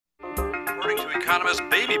economist,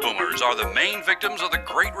 baby boomers are the main victims of the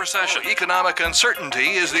Great Recession. Economic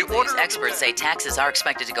uncertainty is the order. Experts say taxes are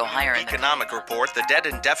expected to go higher in Economic report, the debt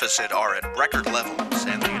and deficit are at record levels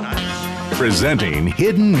in the United States. Presenting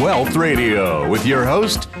Hidden Wealth Radio with your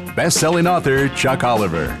host, best-selling author Chuck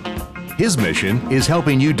Oliver. His mission is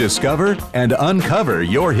helping you discover and uncover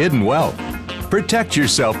your hidden wealth. Protect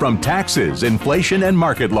yourself from taxes, inflation, and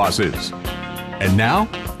market losses. And now,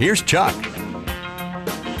 here's Chuck.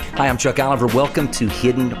 Hi, I'm Chuck Oliver. Welcome to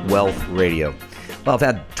Hidden Wealth Radio. Well, I've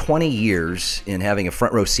had 20 years in having a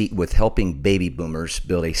front row seat with helping baby boomers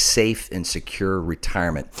build a safe and secure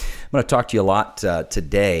retirement. I'm going to talk to you a lot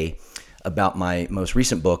today about my most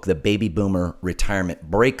recent book, The Baby Boomer Retirement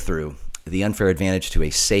Breakthrough, The Unfair Advantage to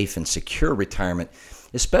a Safe and Secure Retirement,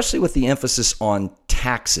 especially with the emphasis on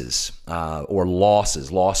taxes or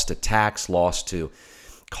losses, loss to tax, loss to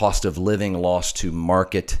cost of living, loss to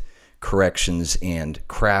market corrections and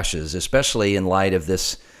crashes, especially in light of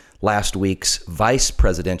this last week's vice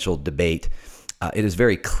presidential debate. It is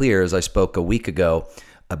very clear, as I spoke a week ago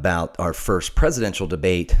about our first presidential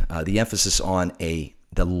debate, the emphasis on the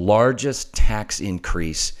largest tax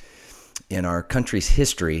increase in our country's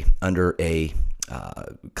history under a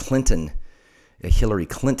Hillary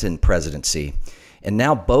Clinton presidency. And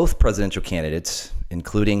now both presidential candidates,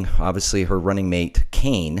 including obviously her running mate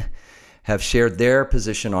Kaine, have shared their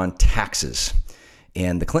position on taxes.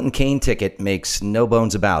 And the Clinton-Kaine ticket makes no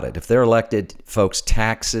bones about it. If they're elected, folks,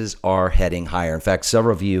 taxes are heading higher. In fact,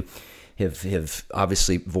 several of you have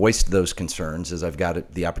obviously voiced those concerns, as I've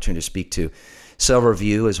got the opportunity to speak to several of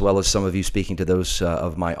you, as well as some of you speaking to those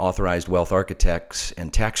of my authorized wealth architects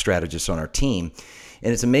and tax strategists on our team.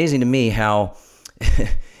 And it's amazing to me how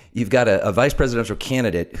you've got a vice presidential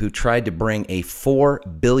candidate who tried to bring a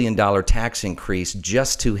 $4 billion tax increase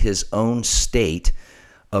just to his own state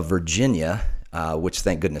of Virginia, which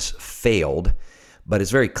thank goodness failed. But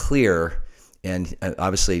it's very clear, and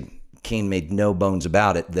obviously Kaine made no bones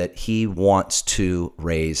about it, that he wants to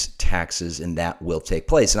raise taxes, and that will take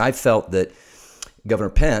place. And I felt that Governor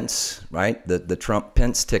Pence, right, the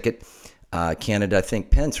Trump-Pence ticket candidate, I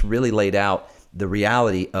think Pence really laid out the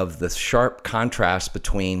reality of the sharp contrast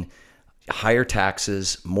between higher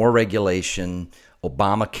taxes, more regulation,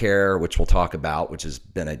 Obamacare, which we'll talk about, which has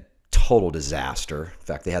been a total disaster. In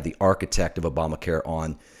fact, they had the architect of Obamacare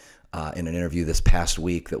on in an interview this past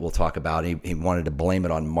week that we'll talk about. He wanted to blame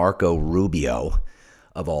it on Marco Rubio,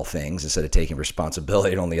 of all things, instead of taking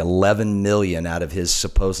responsibility. Only 11 million out of his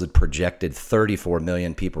supposed projected 34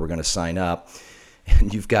 million people were going to sign up.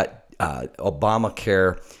 And you've got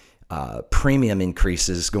Obamacare premium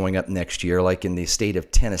increases going up next year, like in the state of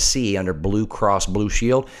Tennessee under Blue Cross Blue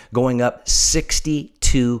Shield, going up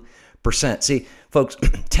 62%. See, folks,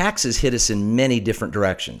 taxes hit us in many different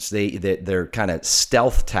directions. They're kind of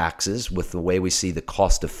stealth taxes with the way we see the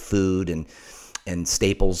cost of food and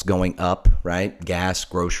staples going up, right? Gas,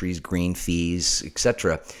 groceries, green fees,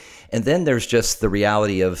 etc. And then there's just the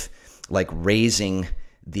reality of like raising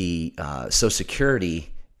the Social Security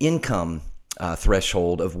income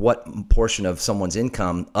threshold of what portion of someone's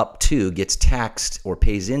income up to gets taxed or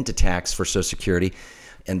pays into tax for Social Security.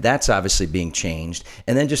 And that's obviously being changed.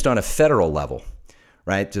 And then just on a federal level,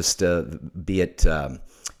 right? Just be it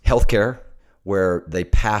healthcare, where they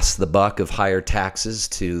pass the buck of higher taxes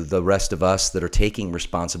to the rest of us that are taking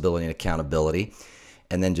responsibility and accountability.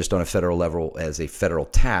 And then just on a federal level as a federal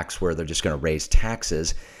tax, where they're just going to raise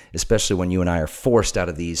taxes, especially when you and I are forced out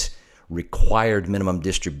of these required minimum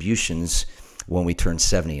distributions when we turn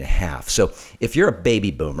 70 and a half. So if you're a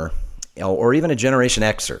baby boomer or even a Generation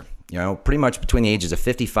Xer, pretty much between the ages of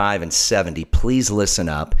 55 and 70, please listen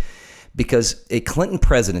up, because a Clinton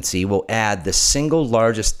presidency will add the single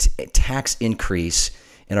largest tax increase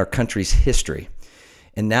in our country's history.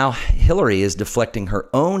 And now Hillary is deflecting her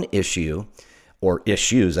own issue, or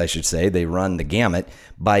issues, I should say, they run the gamut,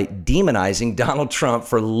 by demonizing Donald Trump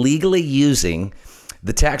for legally using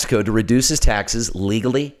the tax code to reduce his taxes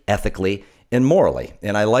legally, ethically, and morally.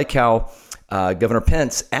 And I like how Governor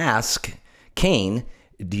Pence asked Kaine,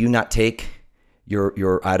 do you not take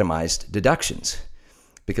your itemized deductions?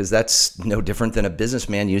 Because that's no different than a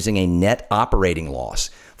businessman using a net operating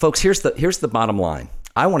loss. Folks, here's the bottom line.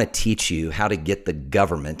 I want to teach you how to get the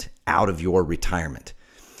government out of your retirement.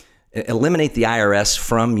 Eliminate the IRS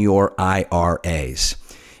from your IRAs.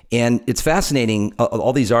 And it's fascinating,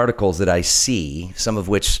 all these articles that I see, some of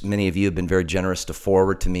which many of you have been very generous to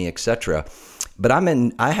forward to me, etc. But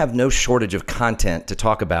I have no shortage of content to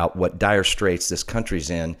talk about what dire straits this country's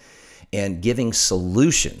in and giving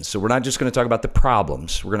solutions. So we're not just going to talk about the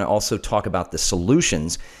problems. We're going to also talk about the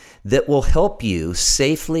solutions that will help you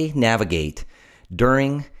safely navigate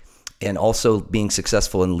during and also being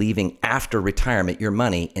successful in leaving after retirement your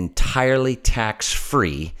money entirely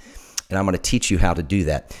tax-free. And I'm going to teach you how to do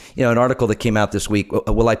that. An article that came out this week,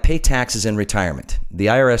 will I pay taxes in retirement? The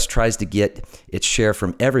IRS tries to get its share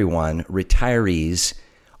from everyone. Retirees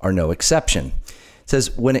are no exception. It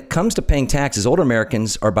says, when it comes to paying taxes, older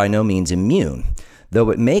Americans are by no means immune. Though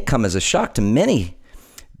it may come as a shock to many,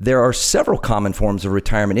 there are several common forms of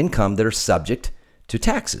retirement income that are subject to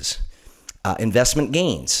taxes. Investment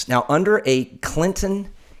gains. Now, under a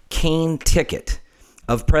Clinton-Kaine ticket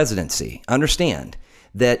of presidency, understand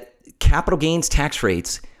that capital gains tax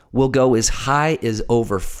rates will go as high as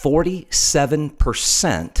over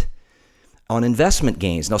 47% on investment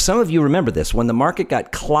gains. Now, some of you remember this. When the market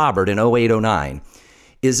got clobbered in 08, 09,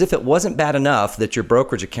 as if it wasn't bad enough that your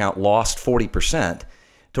brokerage account lost 40%,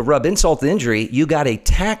 to rub insult to injury, you got a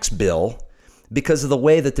tax bill because of the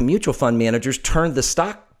way that the mutual fund managers turned the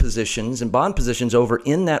stock positions and bond positions over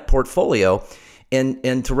in that portfolio.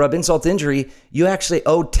 And to rub insult to injury, you actually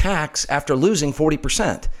owed tax after losing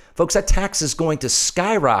 40%. Folks, that tax is going to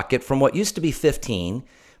skyrocket from what used to be 15.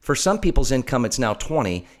 For some people's income, it's now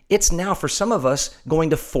 20. It's now, for some of us, going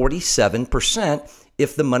to 47%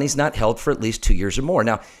 if the money's not held for at least 2 years or more.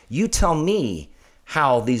 Now, you tell me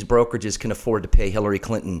how these brokerages can afford to pay Hillary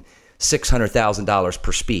Clinton $600,000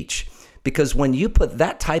 per speech. Because when you put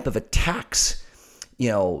that type of a tax,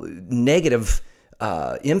 negative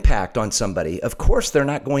impact on somebody, of course, they're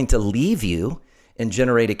not going to leave you and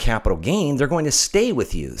generate a capital gain. They're going to stay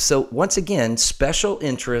with you. So once again, special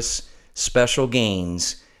interests, special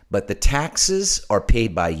gains, but the taxes are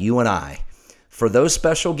paid by you and I. For those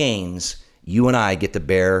special gains, you and I get to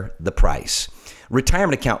bear the price.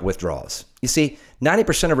 Retirement account withdrawals. You see,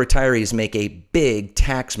 90% of retirees make a big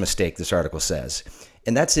tax mistake, this article says,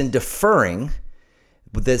 and that's in deferring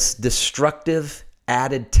this destructive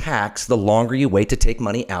added tax the longer you wait to take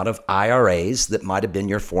money out of IRAs that might have been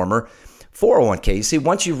your former 401k. You see,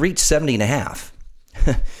 once you reach 70 and a half,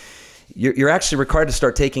 you're actually required to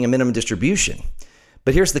start taking a minimum distribution.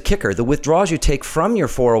 But here's the kicker. The withdrawals you take from your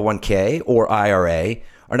 401k or IRA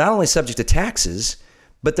are not only subject to taxes,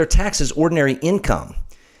 but they're taxed as ordinary income.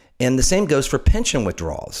 And the same goes for pension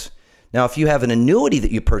withdrawals. Now, if you have an annuity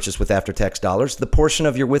that you purchase with after-tax dollars, the portion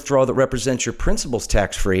of your withdrawal that represents your principal is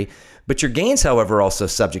tax-free, but your gains, however, are also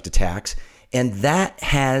subject to tax, and that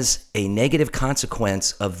has a negative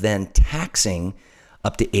consequence of then taxing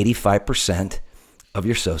up to 85% of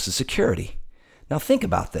your Social Security. Now, think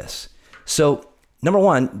about this. So, number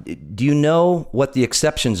one, do you know what the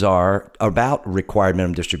exceptions are about required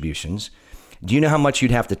minimum distributions? Do you know how much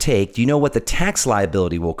you'd have to take? Do you know what the tax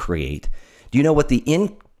liability will create? Do you know what the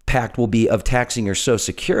impact will be of taxing your Social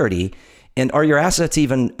Security? And are your assets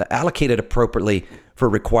even allocated appropriately for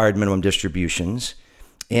required minimum distributions?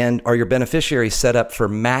 And are your beneficiaries set up for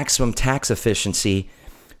maximum tax efficiency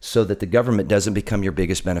so that the government doesn't become your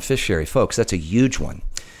biggest beneficiary? Folks, that's a huge one.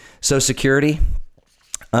 Social Security,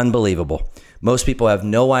 unbelievable. Most people have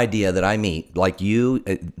no idea that I meet, like you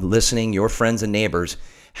listening, your friends and neighbors,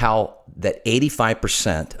 how that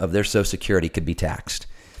 85% of their Social Security could be taxed.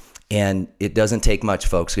 And it doesn't take much,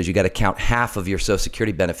 folks, because you got to count half of your Social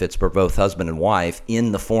Security benefits for both husband and wife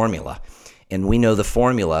in the formula. And we know the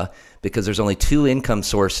formula because there's only two income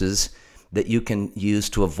sources that you can use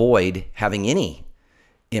to avoid having any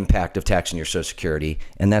impact of taxing your Social Security.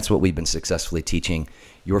 And that's what we've been successfully teaching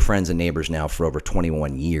your friends and neighbors now for over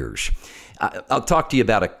 21 years. I'll talk to you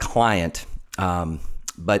about a client,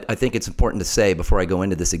 but I think it's important to say before I go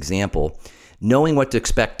into this example, knowing what to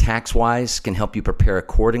expect tax-wise can help you prepare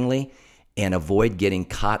accordingly and avoid getting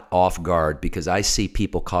caught off guard, because I see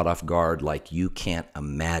people caught off guard like you can't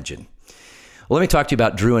imagine. Well, let me talk to you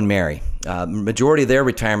about Drew and Mary. Majority of their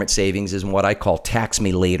retirement savings is in what I call tax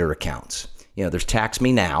me later accounts. There's tax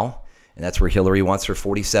me now, and that's where Hillary wants her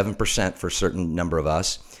 47% for a certain number of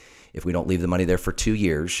us if we don't leave the money there for 2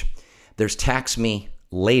 years. There's tax me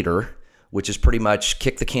later, which is pretty much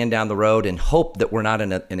kick the can down the road and hope that we're not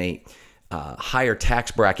in a higher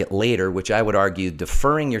tax bracket later, which I would argue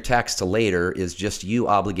deferring your tax to later is just you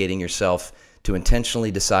obligating yourself to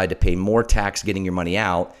intentionally decide to pay more tax getting your money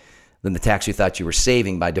out than the tax you thought you were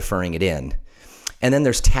saving by deferring it in. And then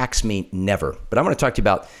there's tax me never. But I'm going to talk to you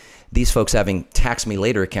about these folks having tax me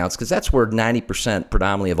later accounts, because that's where 90%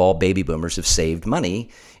 predominantly of all baby boomers have saved money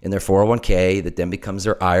in their 401k that then becomes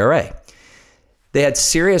their IRA. They had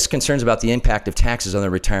serious concerns about the impact of taxes on their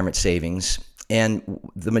retirement savings, and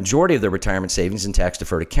the majority of their retirement savings in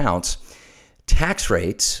tax-deferred accounts, tax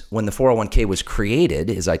rates when the 401k was created,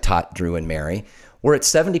 as I taught Drew and Mary, were at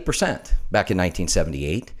 70% back in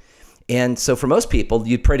 1978. And so for most people,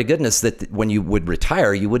 you'd pray to goodness that when you would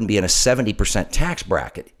retire, you wouldn't be in a 70% tax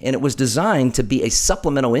bracket. And it was designed to be a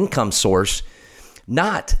supplemental income source,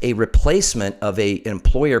 not a replacement of an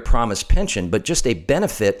employer promised pension, but just a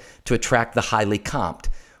benefit to attract the highly comped.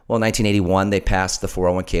 Well, in 1981, they passed the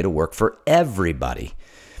 401k to work for everybody.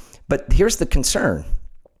 But here's the concern.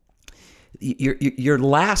 Your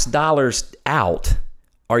last dollars out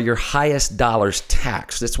are your highest dollars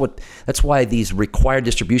taxed. That's why these required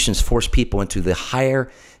distributions force people into the higher,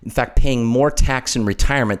 in fact, paying more tax in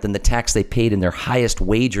retirement than the tax they paid in their highest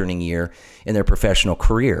wage earning year in their professional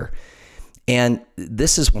career. And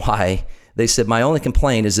this is why they said, my only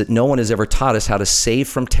complaint is that no one has ever taught us how to save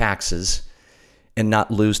from taxes and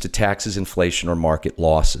not lose to taxes, inflation, or market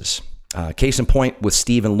losses. Case in point with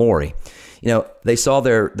Steve and Lori. They saw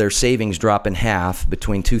their savings drop in half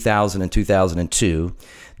between 2000 and 2002.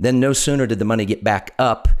 Then no sooner did the money get back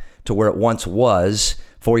up to where it once was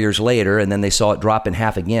 4 years later, and then they saw it drop in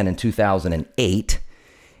half again in 2008.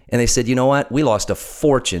 And they said, you know what? We lost a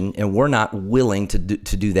fortune, and we're not willing to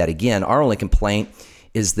do that again. Our only complaint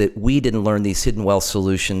is that we didn't learn these hidden wealth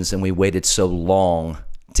solutions, and we waited so long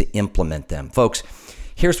to implement them. Folks,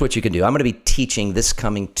 here's what you can do. I'm going to be teaching this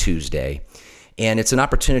coming Tuesday. And it's an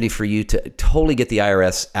opportunity for you to totally get the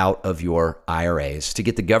IRS out of your IRAs, to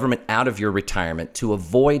get the government out of your retirement, to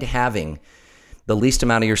avoid having the least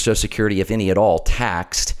amount of your Social Security, if any at all,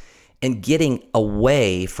 taxed, and getting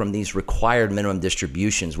away from these required minimum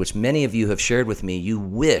distributions, which many of you have shared with me you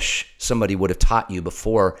wish somebody would have taught you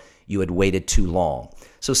before you had waited too long.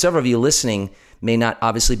 So several of you listening may not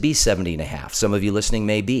obviously be 70 and a half. Some of you listening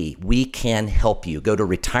may be. We can help you. Go to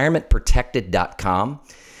retirementprotected.com.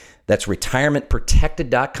 That's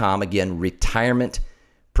retirementprotected.com. Again,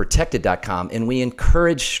 retirementprotected.com. And we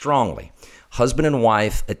encourage strongly, husband and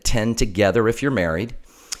wife attend together if you're married,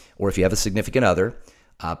 or if you have a significant other,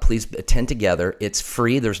 please attend together. It's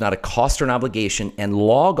free. There's not a cost or an obligation. And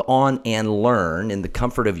log on and learn in the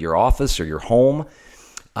comfort of your office or your home.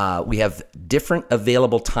 We have different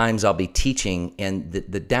available times I'll be teaching. And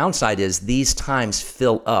the downside is these times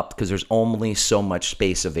fill up because there's only so much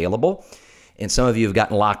space available. And some of you have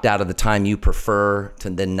gotten locked out of the time you prefer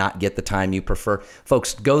to then not get the time you prefer.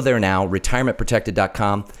 Folks, go there now,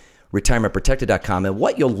 retirementprotected.com, retirementprotected.com. And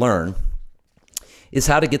what you'll learn is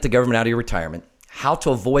how to get the government out of your retirement, how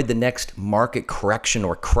to avoid the next market correction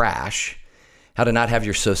or crash, how to not have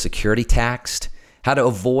your Social Security taxed, how to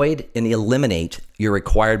avoid and eliminate your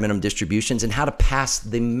required minimum distributions, and how to pass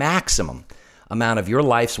the maximum amount of your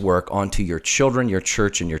life's work onto your children, your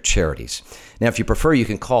church, and your charities. Now, if you prefer, you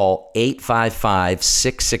can call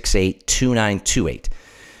 855-668-2928.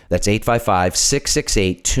 That's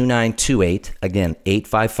 855-668-2928. Again,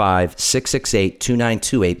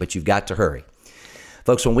 855-668-2928, but you've got to hurry.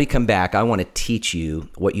 Folks, when we come back, I want to teach you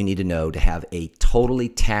what you need to know to have a totally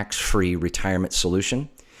tax-free retirement solution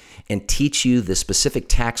and teach you the specific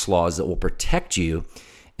tax laws that will protect you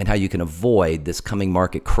and how you can avoid this coming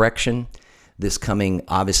market correction, this coming,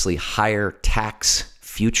 obviously, higher tax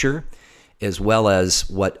future, as well as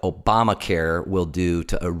what Obamacare will do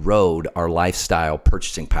to erode our lifestyle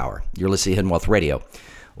purchasing power. You're listening to Hidden Wealth Radio.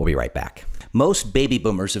 We'll be right back. Most baby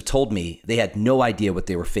boomers have told me they had no idea what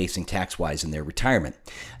they were facing tax-wise in their retirement.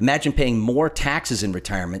 Imagine paying more taxes in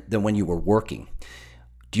retirement than when you were working.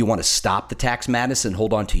 Do you want to stop the tax madness and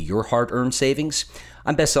hold on to your hard-earned savings?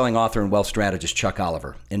 I'm best-selling author and wealth strategist Chuck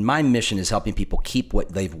Oliver, and my mission is helping people keep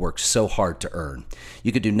what they've worked so hard to earn.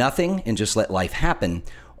 You could do nothing and just let life happen,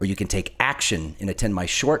 or you can take action and attend my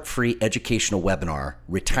short, free educational webinar,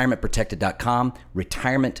 retirementprotected.com,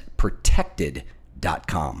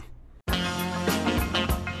 retirementprotected.com.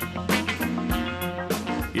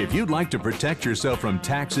 If you'd like to protect yourself from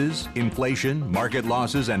taxes, inflation, market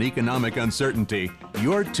losses, and economic uncertainty,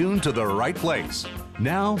 you're tuned to the right place.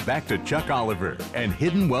 Now, back to Chuck Oliver and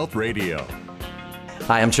Hidden Wealth Radio.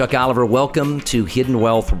 Hi, I'm Chuck Oliver. Welcome to Hidden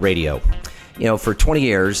Wealth Radio. You know, for 20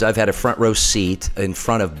 years, I've had a front row seat in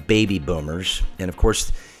front of baby boomers. And of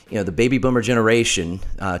course, you know, the baby boomer generation,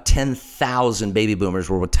 10,000 baby boomers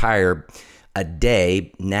will retire a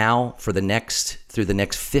day now through the next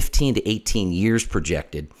 15 to 18 years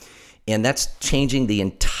projected. And that's changing the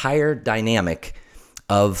entire dynamic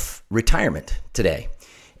of retirement today.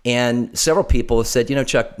 And several people have said, you know,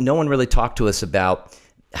 Chuck, no one really talked to us about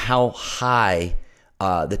how high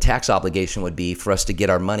the tax obligation would be for us to get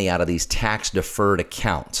our money out of these tax deferred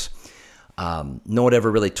accounts. No one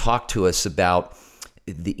ever really talked to us about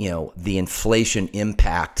the inflation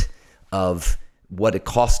impact of what it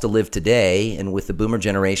costs to live today, and with the boomer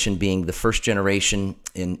generation being the first generation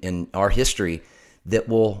in our history that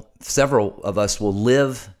several of us will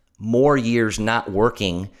live more years not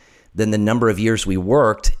working than the number of years we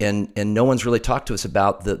worked, and no one's really talked to us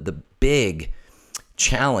about the big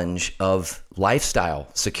challenge of lifestyle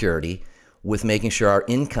security with making sure our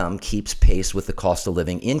income keeps pace with the cost of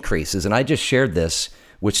living increases. And I just shared this,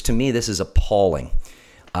 which to me, this is appalling.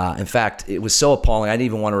 In fact, it was so appalling, I didn't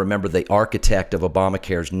even want to remember the architect of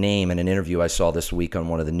Obamacare's name in an interview I saw this week on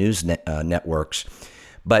one of the news networks.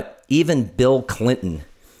 But even Bill Clinton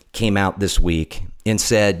came out this week and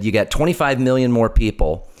said, you got 25 million more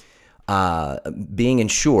people being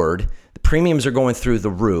insured. The premiums are going through the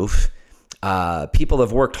roof. People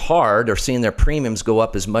have worked hard are seeing their premiums go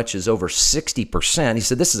up as much as over 60%. He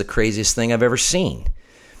said, this is the craziest thing I've ever seen.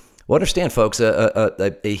 Well, understand, folks,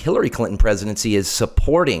 a Hillary Clinton presidency is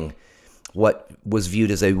supporting what was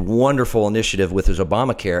viewed as a wonderful initiative with his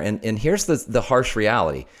Obamacare. And here's the harsh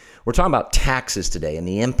reality. We're talking about taxes today and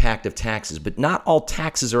the impact of taxes, but not all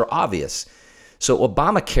taxes are obvious. So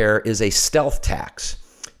Obamacare is a stealth tax.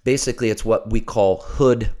 Basically, it's what we call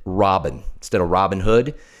Hood Robin. Instead of Robin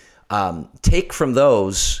Hood, take from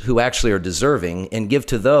those who actually are deserving and give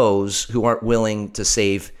to those who aren't willing to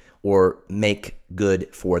save or make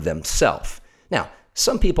good for themselves. Now,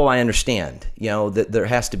 some people I understand, that there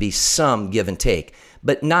has to be some give and take,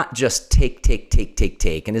 but not just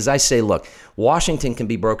take. And as I say, look, Washington can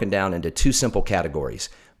be broken down into two simple categories,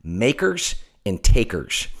 makers and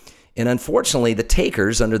takers. And unfortunately, the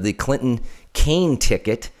takers under the Clinton-Kaine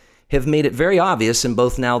ticket have made it very obvious in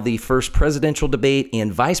both now the first presidential debate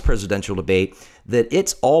and vice presidential debate that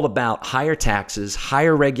it's all about higher taxes,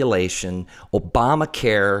 higher regulation,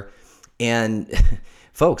 Obamacare. And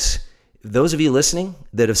folks, those of you listening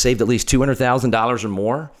that have saved at least $200,000 or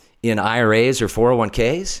more in IRAs or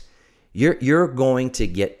 401ks, you're going to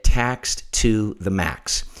get taxed to the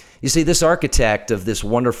max. You see, this architect of this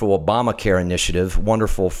wonderful Obamacare initiative,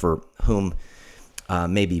 wonderful for whom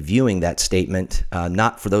may be viewing that statement,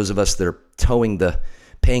 not for those of us that are paying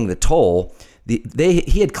the toll.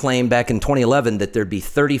 He had claimed back in 2011 that there'd be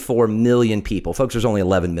 34 million people. Folks, there's only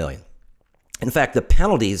 11 million. In fact, the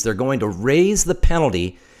penalties, they're going to raise the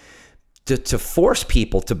penalty to force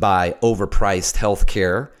people to buy overpriced health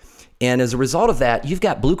care. And as a result of that, you've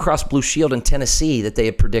got Blue Cross Blue Shield in Tennessee that they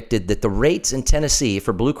have predicted that the rates in Tennessee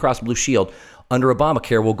for Blue Cross Blue Shield under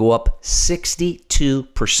Obamacare will go up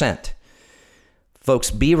 62%. Folks,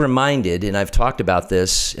 be reminded, and I've talked about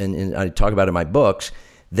this, and I talk about it in my books,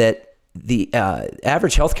 that the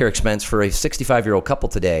average healthcare expense for a 65-year-old couple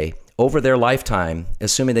today over their lifetime,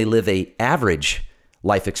 assuming they live a average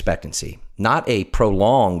life expectancy, not a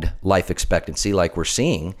prolonged life expectancy like we're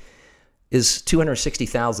seeing, is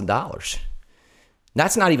 $260,000.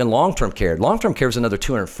 That's not even long-term care. Long-term care is another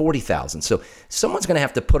 $240,000. So someone's going to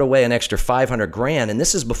have to put away an extra $500,000, and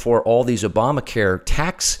this is before all these Obamacare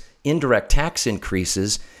indirect tax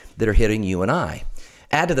increases that are hitting you and I.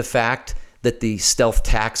 Add to the fact that the stealth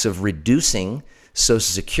tax of reducing Social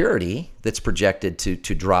Security that's projected to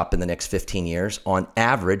drop in the next 15 years, on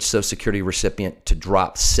average, Social Security recipient to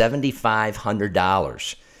drop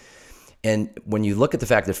 $7,500. And when you look at the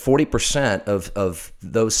fact that 40% of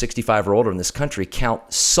those 65 or older in this country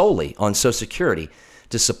count solely on Social Security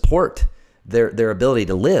to support their ability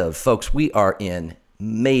to live, folks, we are in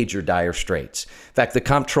major dire straits. In fact, the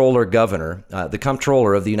comptroller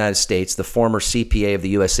of the United States, the former CPA of the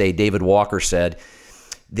USA, David Walker, said,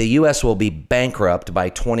 the U.S. will be bankrupt by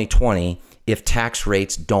 2020 if tax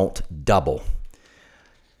rates don't double.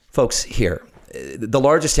 Folks, here, the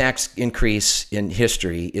largest tax increase in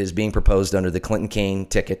history is being proposed under the Clinton-Kaine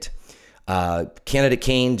ticket. Candidate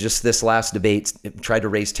Kaine, just this last debate, tried to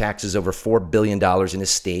raise taxes over $4 billion in his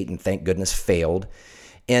state and thank goodness failed.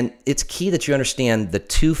 And it's key that you understand the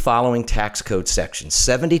two following tax code sections,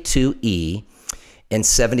 72E and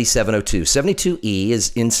 7702. 72E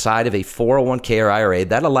is inside of a 401k or IRA.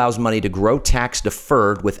 That allows money to grow tax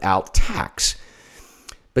deferred without tax.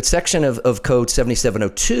 But section of code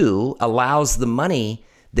 7702 allows the money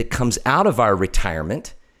that comes out of our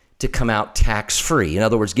retirement to come out tax-free. In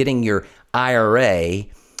other words, getting your IRA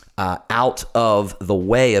out of the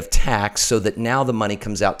way of tax so that now the money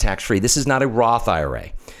comes out tax-free. This is not a Roth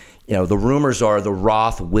IRA. The rumors are the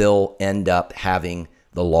Roth will end up having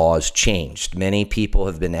the laws changed. Many people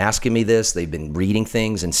have been asking me this. They've been reading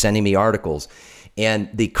things and sending me articles. And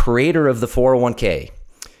the creator of the 401k,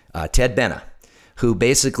 Ted Benna, who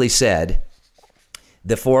basically said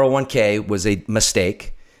the 401k was a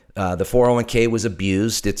mistake. The 401k was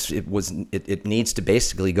abused. It needs to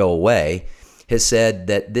basically go away. Has said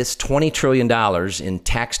that this $20 trillion in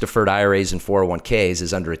tax-deferred IRAs and 401ks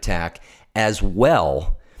is under attack, as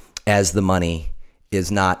well as the money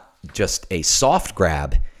is not just a soft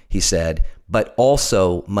grab, he said, but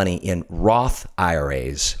also money in Roth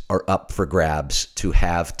IRAs are up for grabs to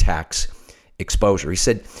have tax exposure. He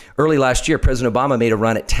said early last year, President Obama made a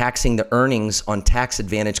run at taxing the earnings on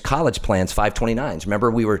tax-advantaged college plans, 529s.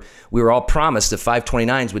 Remember, we were all promised that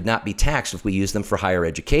 529s would not be taxed if we used them for higher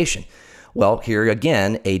education. Well, here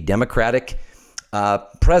again, a Democratic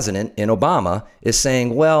president in Obama is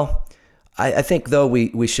saying, well, I think, though,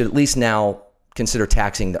 we should at least now consider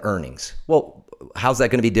taxing the earnings. Well, how's that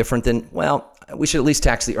going to be different than, well, we should at least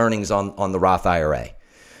tax the earnings on the Roth IRA.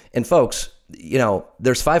 And folks,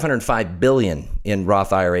 there's $505 billion in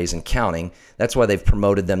Roth IRAs and counting. That's why they've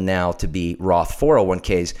promoted them now to be Roth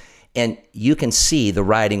 401ks. And you can see the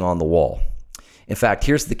writing on the wall. In fact,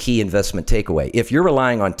 here's the key investment takeaway. If you're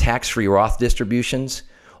relying on tax-free Roth distributions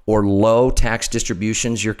or low tax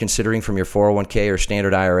distributions you're considering from your 401k or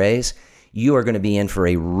standard IRAs, you are going to be in for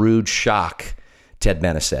a rude shock, Ted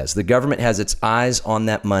Bennis says. The government has its eyes on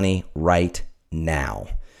that money right now.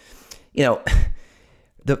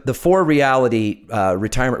 The four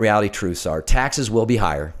retirement reality truths are: taxes will be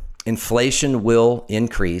higher, inflation will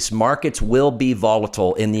increase, markets will be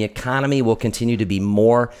volatile, and the economy will continue to be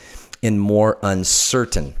more and more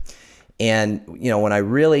uncertain. And, when I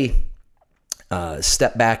really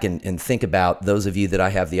step back and think about those of you that I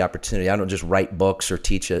have the opportunity, I don't just write books or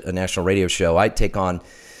teach a national radio show. I take on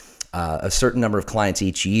a certain number of clients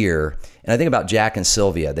each year. And I think about Jack and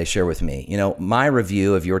Sylvia. They share with me, my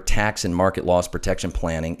review of your tax and market loss protection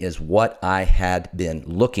planning is what I had been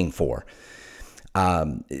looking for.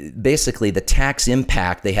 Basically, the tax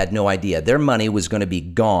impact, they had no idea. Their money was going to be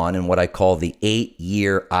gone in what I call the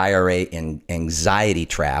 8-year IRA anxiety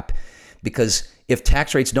trap. Because if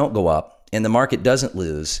tax rates don't go up and the market doesn't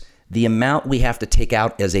lose, the amount we have to take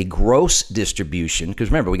out as a gross distribution, because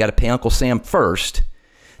remember, we got to pay Uncle Sam first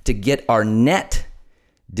to get our net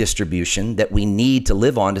distribution that we need to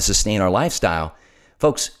live on to sustain our lifestyle.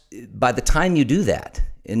 Folks, by the time you do that,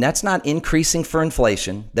 and that's not increasing for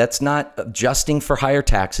inflation, that's not adjusting for higher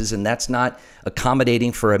taxes, and that's not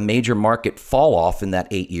accommodating for a major market fall off in that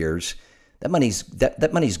 8 years, that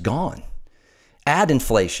money's gone. Add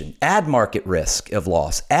inflation, add market risk of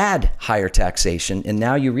loss, add higher taxation, and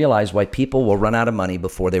now you realize why people will run out of money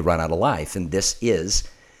before they run out of life. And this is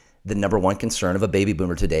the number one concern of a baby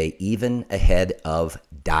boomer today, even ahead of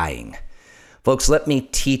dying. Folks, let me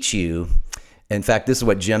teach you. In fact, this is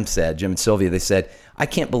what Jim said, Jim and Sylvia. They said, I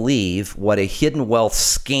can't believe what a hidden wealth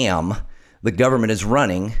scam the government is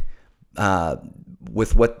running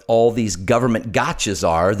with what all these government gotchas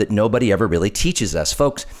are that nobody ever really teaches us.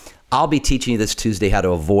 Folks, I'll be teaching you this Tuesday how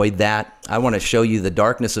to avoid that. I want to show you the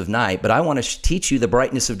darkness of night, but I want to teach you the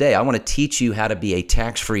brightness of day. I want to teach you how to be a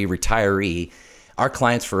tax-free retiree. Our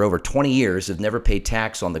clients for over 20 years have never paid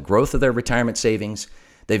tax on the growth of their retirement savings.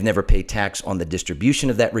 They've never paid tax on the distribution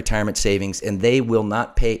of that retirement savings, and they will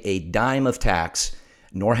not pay a dime of tax,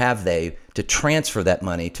 nor have they, to transfer that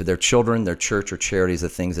money to their children, their church, or charities, the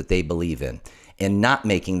things that they believe in, and not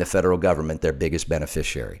making the federal government their biggest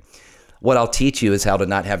beneficiary. What I'll teach you is how to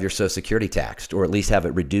not have your Social Security taxed, or at least have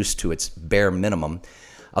it reduced to its bare minimum.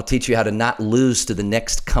 I'll teach you how to not lose to the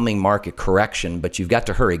next coming market correction, but you've got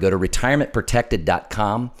to hurry. Go to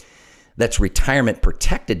retirementprotected.com. That's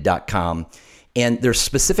retirementprotected.com. And there's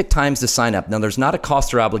specific times to sign up. Now, there's not a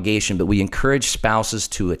cost or obligation, but we encourage spouses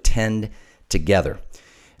to attend together.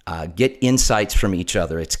 Get insights from each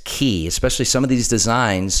other. It's key, especially some of these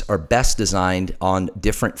designs are best designed on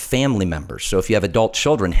different family members. So if you have adult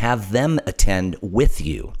children, have them attend with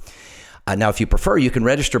you. Now, if you prefer, you can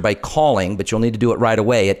register by calling, but you'll need to do it right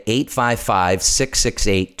away at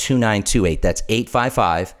 855-668-2928. That's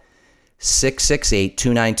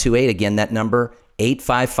 855-668-2928. Again, that number,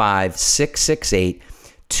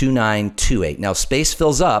 855-668-2928. Now, space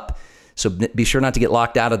fills up, so be sure not to get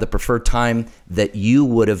locked out of the preferred time that you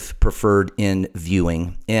would have preferred in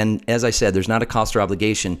viewing. And as I said, there's not a cost or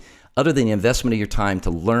obligation other than the investment of your time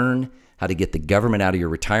to learn how to get the government out of your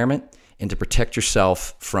retirement and to protect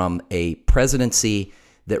yourself from a presidency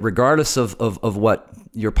that, regardless of what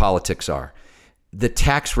your politics are, the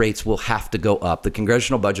tax rates will have to go up. The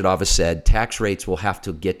Congressional Budget Office said tax rates will have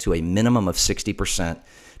to get to a minimum of 60%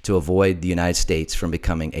 to avoid the United States from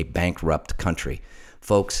becoming a bankrupt country.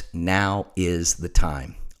 Folks, now is the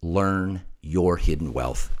time. Learn your hidden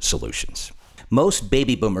wealth solutions. Most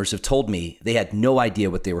baby boomers have told me they had no idea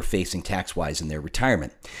what they were facing tax-wise in their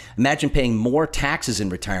retirement. Imagine paying more taxes in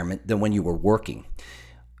retirement than when you were working.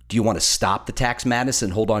 Do you want to stop the tax madness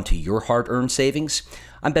and hold on to your hard-earned savings?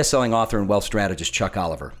 I'm best-selling author and wealth strategist Chuck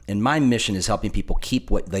Oliver, and my mission is helping people keep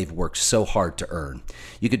what they've worked so hard to earn.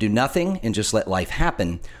 You could do nothing and just let life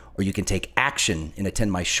happen, or you can take action and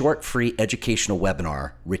attend my short, free educational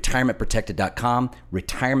webinar, retirementprotected.com,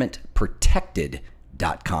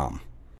 retirementprotected.com.